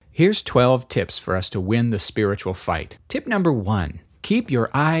Here's 12 tips for us to win the spiritual fight. Tip number 1. Keep your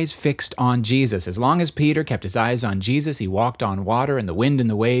eyes fixed on Jesus. As long as Peter kept his eyes on Jesus, he walked on water, and the wind and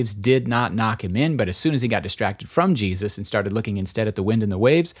the waves did not knock him in. But as soon as he got distracted from Jesus and started looking instead at the wind and the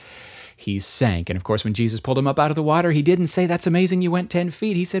waves, he sank. And of course, when Jesus pulled him up out of the water, he didn't say, "That's amazing, you went 10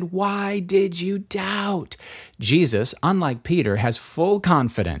 feet. He said, "Why did you doubt?" Jesus, unlike Peter, has full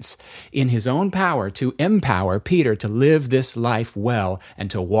confidence in his own power to empower Peter to live this life well and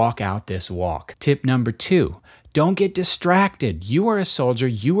to walk out this walk. Tip number 2. Don't get distracted. You are a soldier.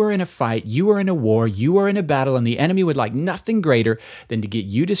 You are in a fight. You are in a war. You are in a battle, and the enemy would like nothing greater than to get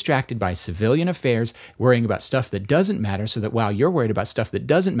you distracted by civilian affairs, worrying about stuff that doesn't matter, so that while you're worried about stuff that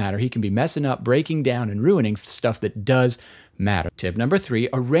doesn't matter, he can be messing up, breaking down, and ruining stuff that does matter. Tip number 3,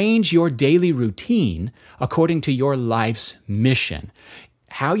 arrange your daily routine according to your life's mission.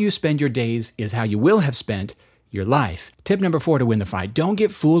 How you spend your days is how you will have spent your life. Tip number 4 to win the fight, don't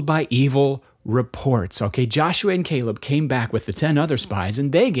get fooled by evil reports. Okay, Joshua and Caleb came back with the 10 other spies,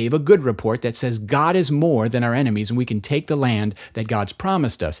 and they gave a good report that says God is more than our enemies and we can take the land that God's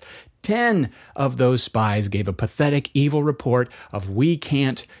promised us. 10 of those spies gave a pathetic, evil report of we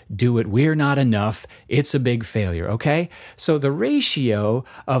can't do it, we're not enough, it's a big failure, okay? So the ratio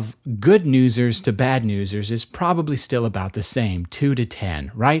of good newsers to bad newsers is probably still about the same, 2 to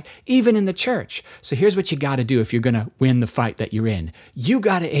 10, right? Even in the church. So here's what you got to do if you're going to win the fight that you're in. You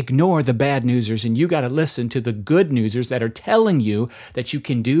got to ignore the bad newsers, and you got to listen to the good newsers that are telling you that you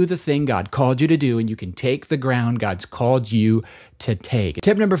can do the thing God called you to do, and you can take the ground God's called you to take.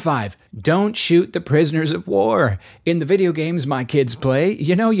 Tip number 5, don't shoot the prisoners of war. In the video games my kids play,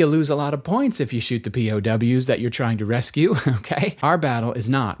 you lose a lot of points if you shoot the POWs that you're trying to rescue, okay? Our battle is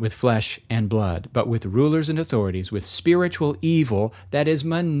not with flesh and blood, but with rulers and authorities, with spiritual evil that is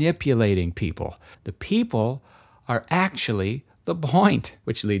manipulating people. The people are actually the point,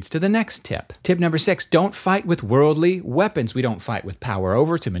 which leads to the next tip. Tip number 6, don't fight with worldly weapons. We don't fight with power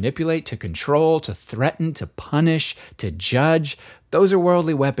over, to manipulate, to control, to threaten, to punish, to judge. Those are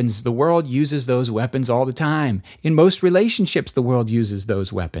worldly weapons. The world uses those weapons all the time. In most relationships, the world uses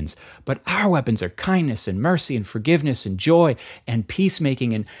those weapons. But our weapons are kindness and mercy and forgiveness and joy and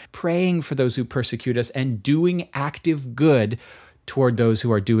peacemaking and praying for those who persecute us and doing active good toward those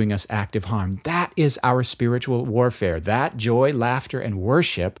who are doing us active harm. That is our spiritual warfare. That joy, laughter, and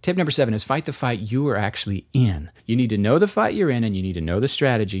worship. Tip number 7 is fight the fight you are actually in. You need to know the fight you're in, and you need to know the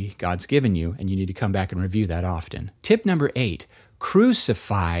strategy God's given you, and you need to come back and review that often. Tip number 8,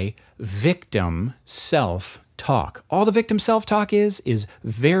 crucify victim self-talk. All the victim self-talk is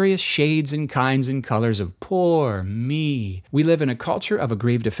various shades and kinds and colors of poor me. We live in a culture of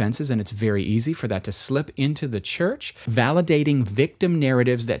aggrieved offenses, and it's very easy for that to slip into the church, validating victim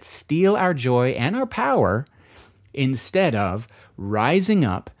narratives that steal our joy and our power instead of rising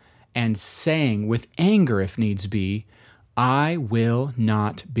up and saying with anger, if needs be, I will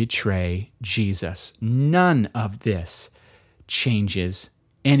not betray Jesus. None of this changes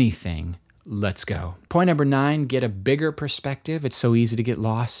anything. Let's go. Point number 9, get a bigger perspective. It's so easy to get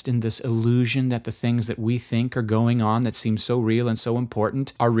lost in this illusion that the things that we think are going on that seem so real and so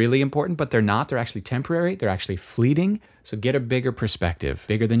important are really important, but they're not. They're actually temporary. They're actually fleeting. So get a bigger perspective,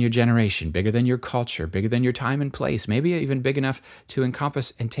 bigger than your generation, bigger than your culture, bigger than your time and place, maybe even big enough to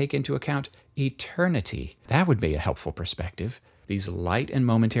encompass and take into account eternity. That would be a helpful perspective. These light and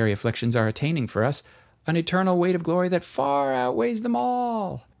momentary afflictions are attaining for us an eternal weight of glory that far outweighs them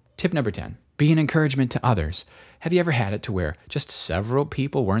all. Tip number 10, be an encouragement to others. Have you ever had it to where just several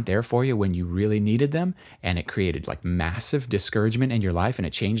people weren't there for you when you really needed them, and it created like massive discouragement in your life and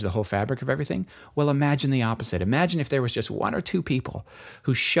it changed the whole fabric of everything? Well, imagine the opposite. Imagine if there was just 1 or 2 people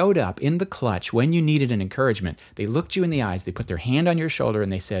who showed up in the clutch when you needed an encouragement. They looked you in the eyes, they put their hand on your shoulder,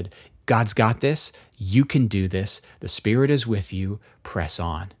 and they said, God's got this. You can do this. The Spirit is with you. Press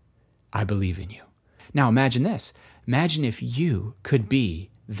on. I believe in you. Now imagine this. Imagine if you could be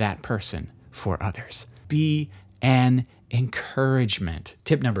that person for others. Be an encouragement.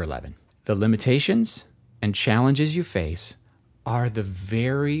 Tip number 11. The limitations and challenges you face are the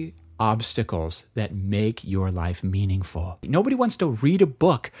very obstacles that make your life meaningful. Nobody wants to read a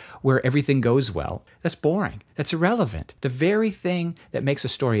book where everything goes well. That's boring. That's irrelevant. The very thing that makes a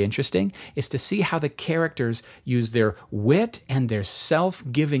story interesting is to see how the characters use their wit and their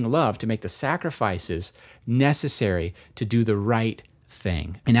self-giving love to make the sacrifices necessary to do the right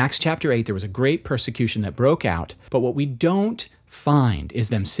thing. In Acts chapter 8, there was a great persecution that broke out, but what we don't find is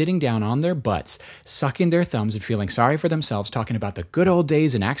them sitting down on their butts, sucking their thumbs and feeling sorry for themselves, talking about the good old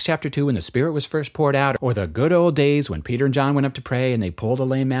days in Acts chapter 2 when the Spirit was first poured out, or the good old days when Peter and John went up to pray and they pulled a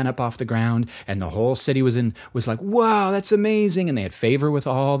lame man up off the ground and the whole city was like, wow, that's amazing, and they had favor with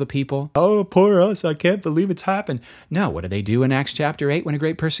all the people. Oh, poor us, I can't believe it's happened. No, what do they do in Acts chapter 8 when a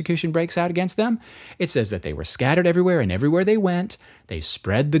great persecution breaks out against them? It says that they were scattered everywhere, and everywhere they went, they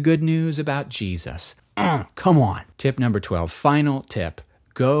spread the good news about Jesus. Come on. Tip number 12, final tip.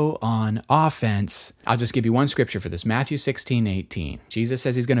 Go on offense. I'll just give you one scripture for this. Matthew 16:18. Jesus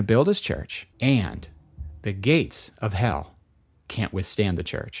says he's going to build his church, and the gates of hell can't withstand the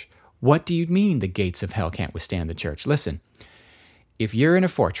church. What do you mean the gates of hell can't withstand the church? Listen, if you're in a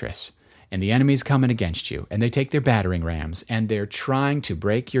fortress and the enemy's coming against you, and they take their battering rams, and they're trying to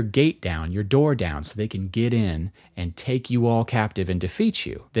break your gate down, your door down, so they can get in and take you all captive and defeat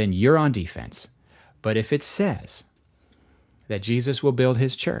you, then you're on defense. But if it says that Jesus will build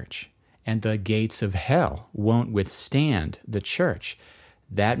his church and the gates of hell won't withstand the church,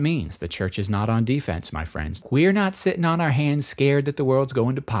 that means the church is not on defense, my friends. We're not sitting on our hands scared that the world's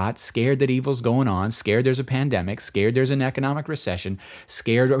going to pot, scared that evil's going on, scared there's a pandemic, scared there's an economic recession,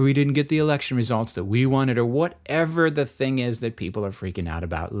 scared or we didn't get the election results that we wanted, or whatever the thing is that people are freaking out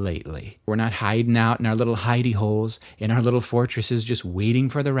about lately. We're not hiding out in our little hidey holes, in our little fortresses, just waiting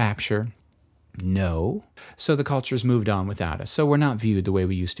for the rapture. No. So the culture's moved on without us. So we're not viewed the way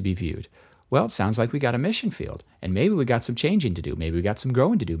we used to be viewed. Well, it sounds like we got a mission field, and maybe we got some changing to do. Maybe we got some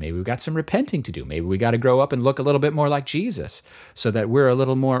growing to do. Maybe we got some repenting to do. Maybe we got to grow up and look a little bit more like Jesus so that we're a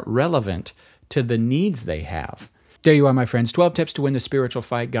little more relevant to the needs they have. There you are, my friends. 12 tips to win the spiritual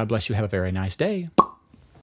fight. God bless you. Have a very nice day.